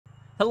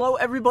Hello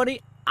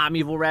everybody, I'm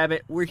Evil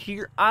Rabbit. We're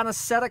here on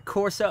Assetto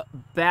Corsa,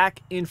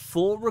 back in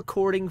full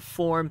recording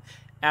form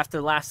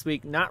after last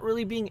week not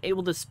really being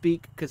able to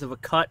speak because of a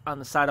cut on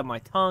the side of my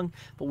tongue,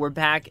 but we're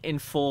back in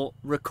full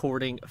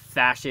recording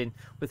fashion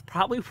with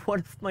probably one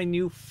of my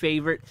new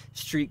favorite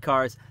street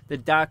cars, the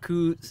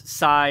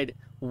DākuSide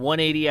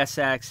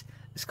 180SX.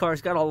 This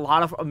car's got a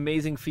lot of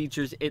amazing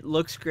features. It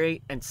looks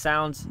great and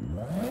sounds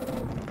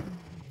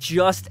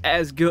just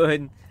as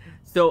good.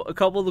 So a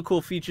couple of the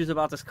cool features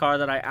about this car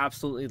that I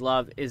absolutely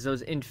love is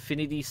those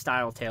infinity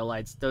style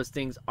taillights. Those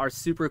things are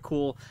super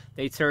cool.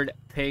 They turn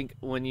pink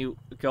when you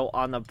go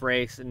on the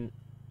brakes, and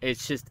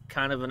it's just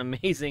kind of an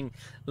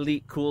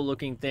amazingly cool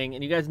looking thing.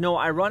 And you guys know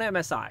I run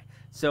MSI,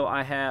 so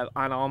I have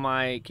on all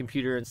my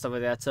computer and stuff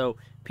like that. So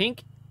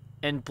pink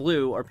and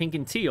blue, or pink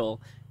and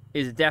teal,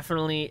 is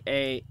definitely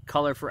a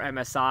color for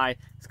MSI.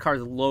 This car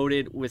is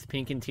loaded with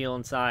pink and teal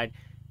inside,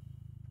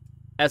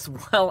 as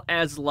well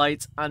as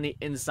lights on the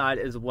inside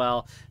as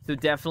well. So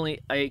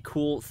definitely a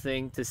cool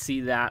thing to see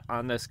that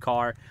on this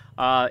car.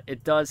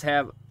 It does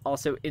have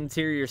also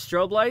interior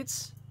strobe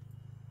lights,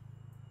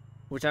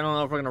 which I don't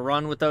know if we're going to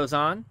run with those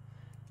on,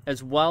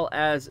 as well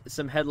as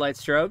some headlight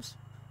strobes,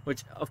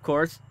 which of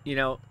course, you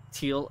know,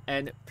 teal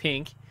and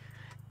pink.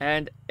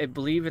 And I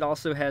believe it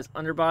also has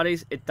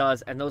underbodies. It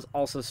does, and those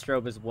also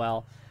strobe as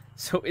well.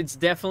 So it's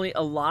definitely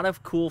a lot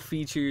of cool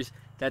features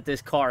that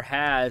this car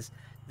has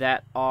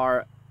that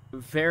are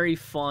very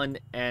fun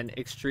and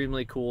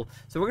extremely cool.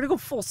 So we're gonna go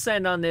full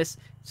send on this,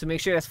 so make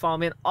sure you guys follow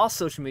me on all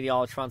social media.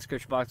 All in the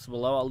description box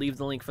below. I'll leave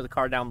the link for the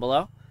car down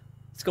below.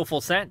 Let's go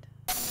full send.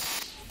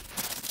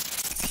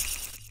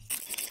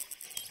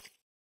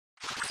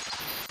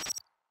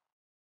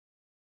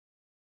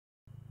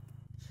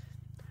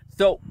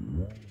 So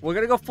we're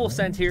gonna go full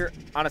send here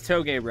on a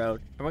toge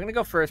road, and we're gonna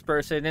go first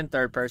person and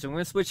third person. We're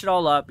gonna switch it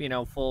all up, you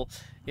know, full,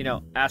 you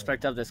know,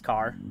 aspect of this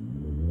car.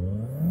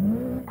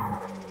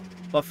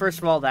 But first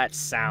of all, that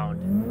sound.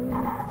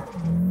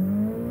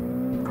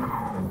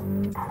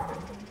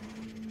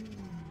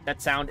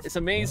 That sound is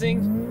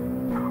amazing.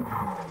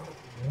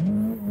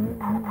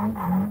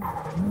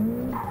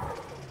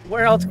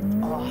 Where else?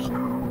 Oh.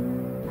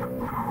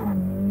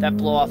 That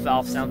blow-off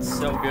valve sounds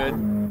so good.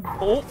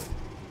 Oh.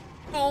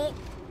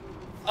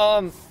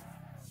 Oh.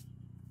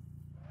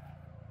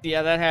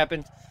 Yeah, that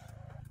happened.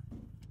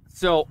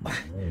 So,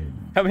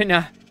 coming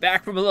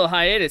back from a little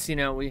hiatus, you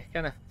know, we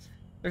kind of,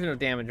 there's no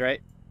damage,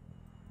 right?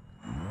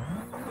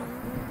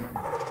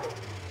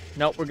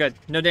 Nope, we're good.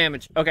 No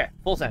damage. Okay,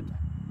 full send.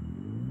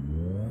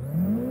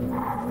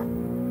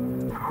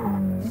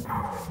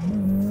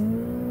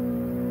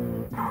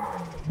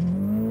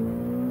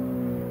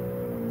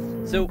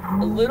 So,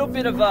 a little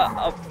bit of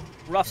a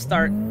rough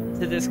start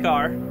to this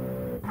car.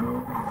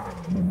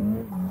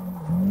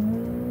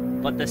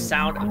 But the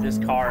sound of this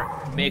car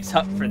makes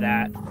up for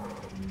that.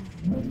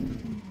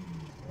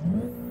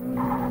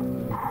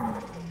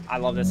 I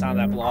love the sound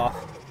of that blow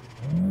off.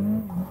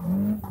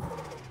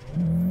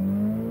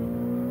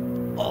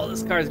 Oh,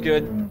 this car is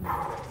good.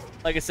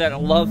 Like I said, I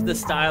love the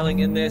styling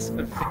in this.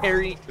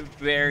 Very,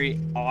 very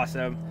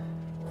awesome.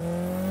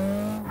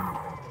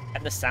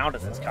 And the sound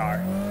of this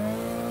car.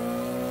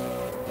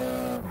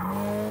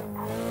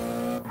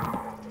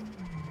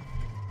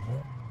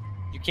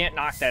 You can't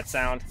knock that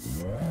sound.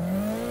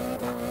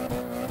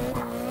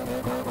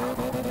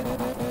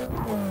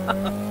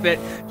 But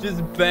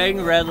just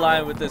bang red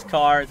line with this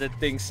car. That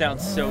thing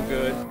sounds so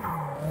good.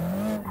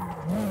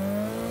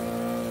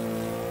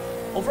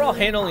 Overall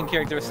handling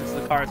characteristics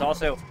of the car is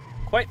also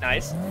quite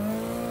nice.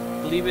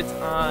 I believe it's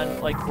on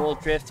like roll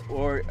drift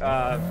or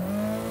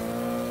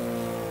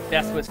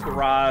Death with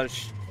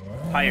Garage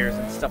tires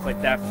and stuff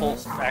like that. Full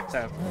specs.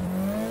 I've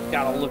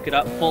gotta look it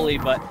up fully,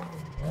 but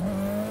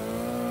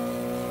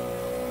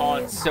oh,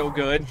 it's so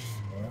good.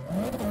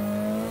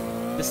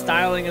 The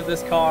styling of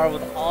this car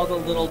with all the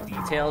little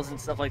details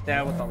and stuff like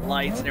that, with the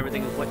lights and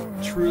everything, is what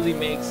truly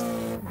makes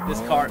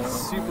this car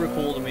super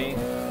cool to me.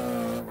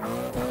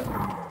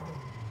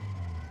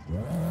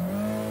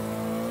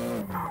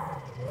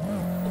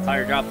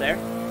 Tire drop there.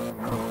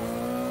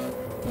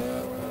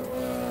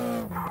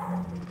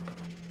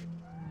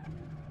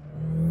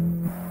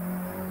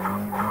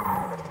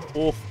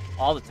 Oof,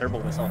 all the turbo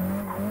whistle.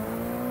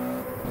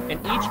 And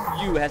each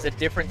view has a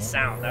different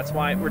sound. That's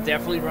why we're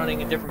definitely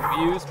running in different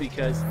views,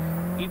 because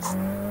each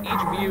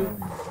view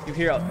you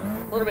hear a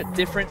little bit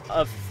different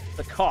of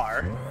the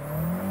car.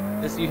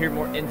 This you hear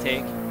more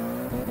intake.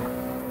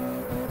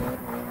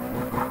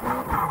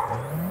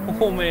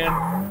 Oh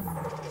man.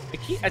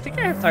 I think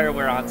I have tire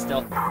wear on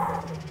still.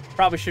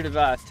 Probably should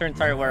have turned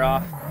tire wear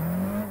off.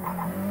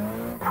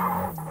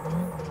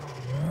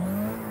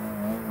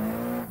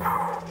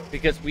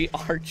 Because we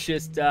are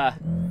just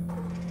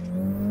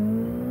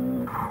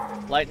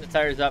lighting the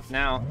tires up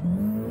now.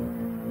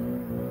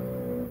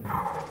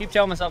 Keep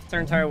telling myself to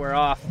turn tire wear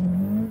off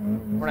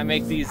when I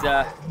make these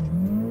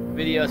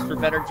videos for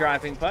better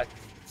driving, but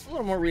it's a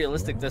little more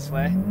realistic this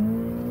way.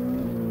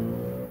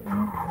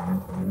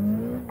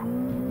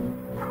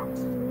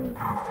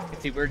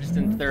 See, we're just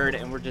in third,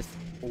 and we're just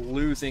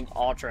losing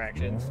all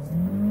traction.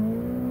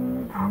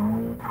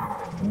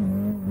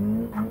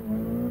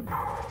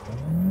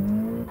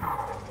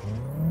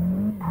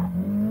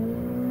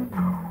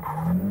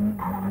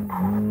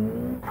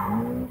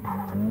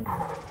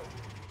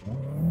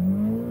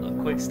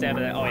 A quick stab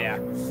of that. Oh yeah.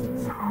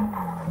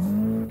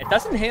 It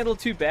doesn't handle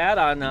too bad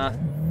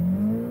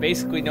on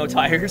basically no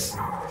tires.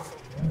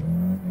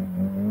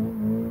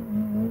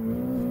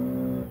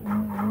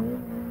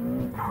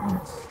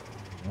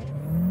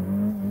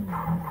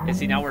 Okay,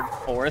 see, now we're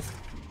 4th.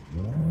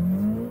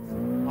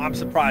 I'm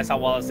surprised how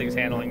well this thing's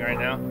handling right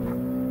now.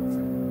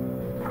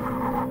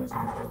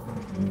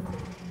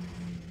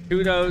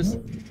 Kudos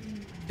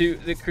to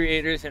the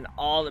creators and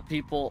all the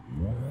people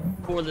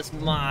for this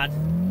mod.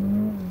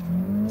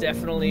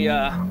 Definitely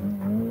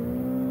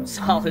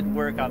solid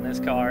work on this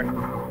car.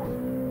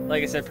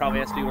 Like I said, probably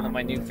has to be one of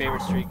my new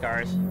favorite street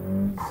cars.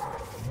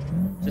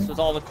 Just with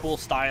all the cool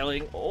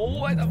styling.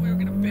 Oh, I thought we were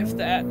gonna biff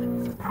that.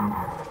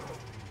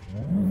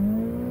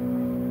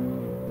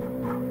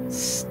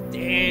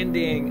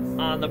 Standing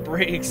on the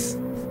brakes.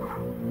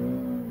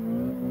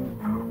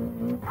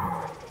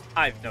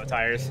 I have no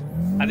tires.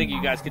 I think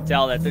you guys can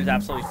tell that there's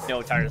absolutely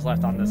no tires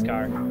left on this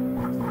car.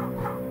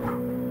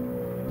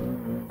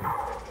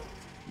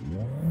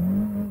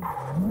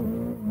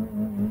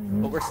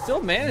 But we're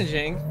still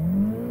managing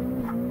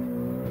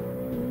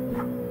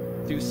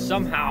to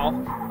somehow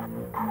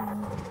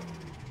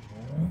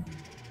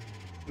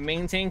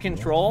maintain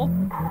control.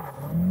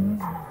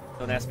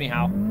 Don't ask me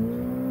how.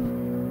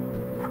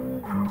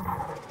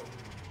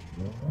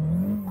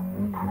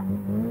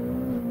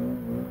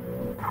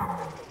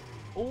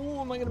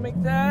 Oh, am I gonna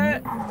make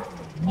that?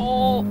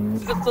 Oh,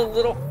 just a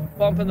little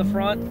bump in the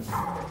front.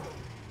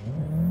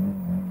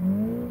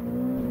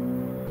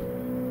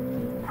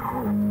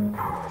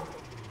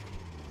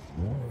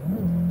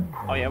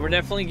 Oh yeah, we're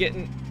definitely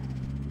getting...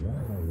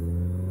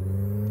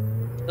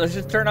 Let's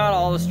just turn on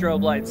all the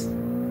strobe lights.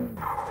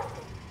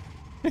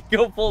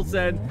 Go full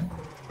send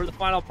for the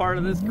final part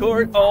of this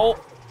course. Oh!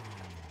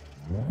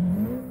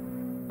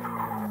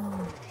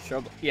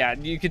 Strobe... Yeah,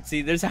 you can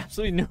see there's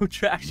absolutely no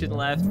traction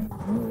left.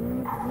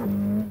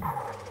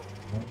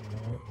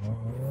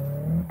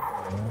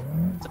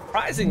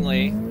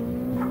 Surprisingly,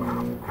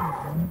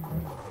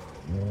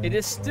 it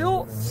is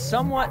still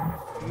somewhat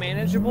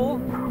manageable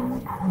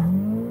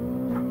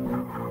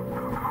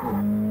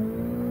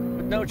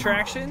with no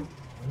traction.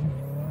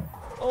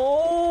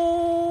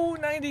 Oh,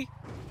 90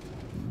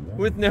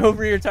 with no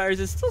rear tires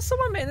is still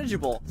somewhat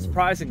manageable,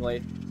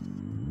 surprisingly.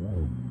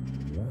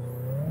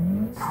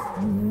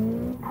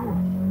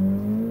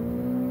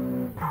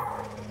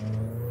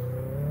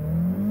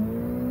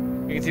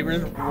 You can see we're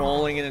just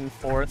rolling it in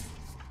 4th.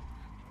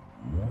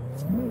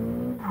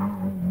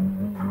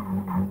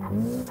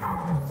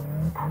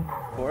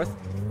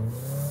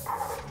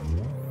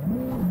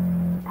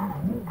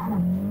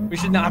 We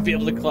should not be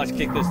able to clutch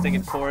kick this thing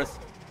in 4th.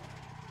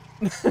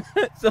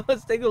 So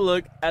let's take a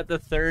look at the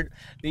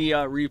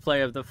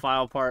replay of the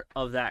final part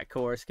of that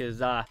course,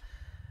 because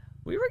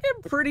we were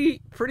getting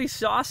pretty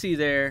saucy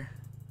there.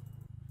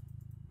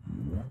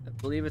 I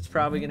believe it's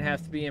probably gonna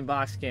have to be in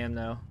box cam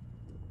though.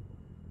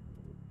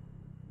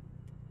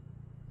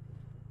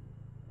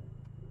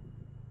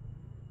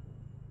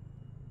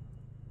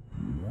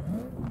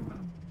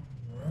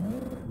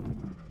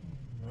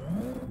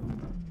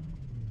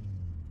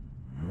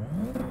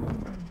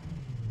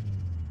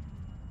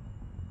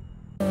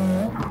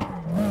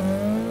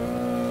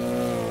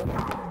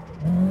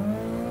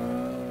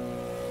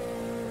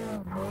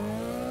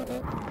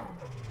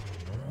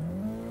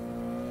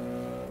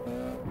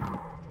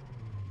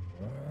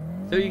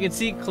 So you can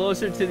see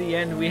closer to the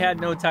end, we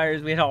had no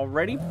tires. We had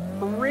already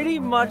pretty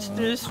much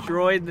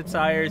destroyed the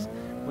tires.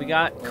 We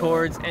got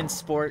cords and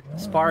sparks.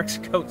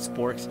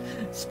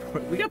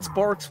 We got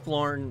sparks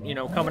flooring, you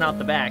know, coming out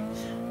the back.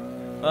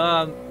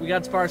 We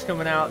got sparks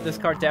coming out. This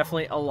car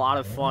definitely a lot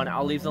of fun.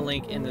 I'll leave the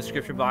link in the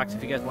description box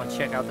if you guys want to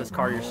check out this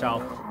car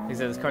yourself. Like I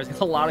said, this car's got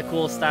a lot of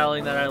cool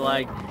styling that I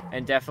like,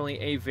 and definitely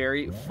a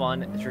very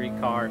fun street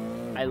car.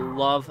 I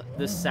love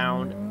the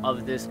sound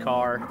of this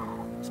car.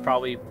 It's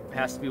probably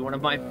has to be one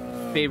of my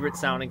favorite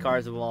sounding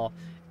cars of all.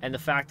 And the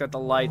fact that the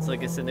lights,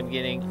 like I said in the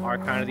beginning, are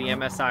kind of the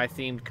MSI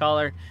themed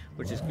color,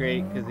 which is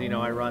great because, you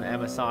know, I run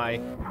MSI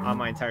on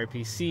my entire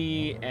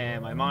PC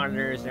and my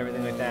monitors and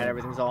everything like that.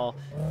 Everything's all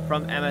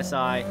from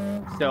MSI.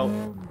 So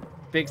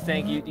big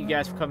thank you to you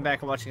guys for coming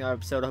back and watching our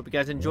episode. I hope you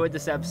guys enjoyed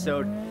this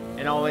episode.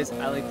 And always,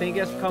 I like thank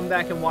you guys for coming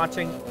back and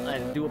watching. I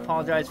do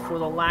apologize for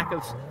the lack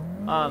of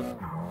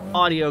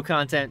audio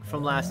content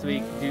from last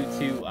week due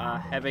to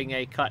having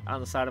a cut on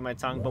the side of my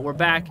tongue. But we're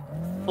back,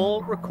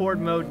 full record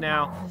mode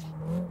now.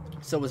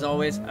 So as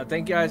always, I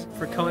thank you guys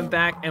for coming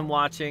back and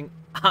watching.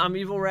 I'm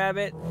Evil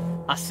Rabbit.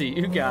 I'll see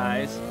you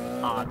guys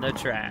on the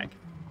track.